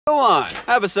Go on,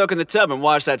 have a soak in the tub and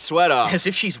wash that sweat off. As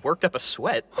if she's worked up a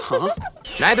sweat. Huh?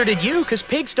 Neither did you, because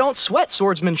pigs don't sweat,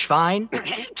 Swordsman Schwein.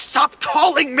 Stop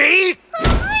calling me! A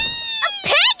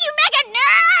pig, you mega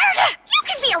nerd! You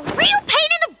can be a real pain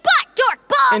in the butt, dork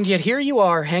balls! And yet here you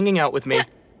are, hanging out with me.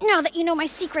 Now that you know my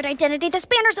secret identity, this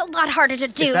banner's a lot harder to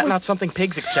do. Is that not something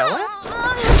pigs excel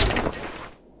at?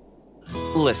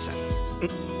 Listen,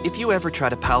 if you ever try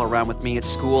to pal around with me at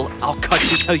school, I'll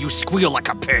cut you till you squeal like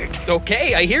a pig.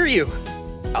 Okay, I hear you.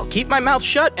 I'll keep my mouth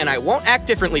shut and I won't act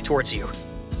differently towards you.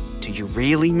 Do you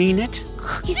really mean it?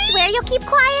 You swear you'll keep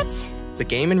quiet? The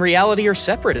game and reality are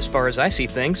separate as far as I see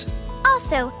things.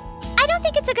 Also, I don't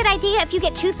think it's a good idea if you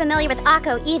get too familiar with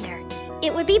Akko either.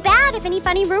 It would be bad if any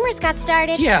funny rumors got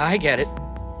started. Yeah, I get it.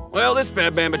 Well, this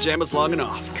Bad Bamba Jam is long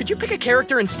enough. Could you pick a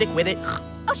character and stick with it?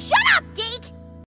 Oh, shut up, geek!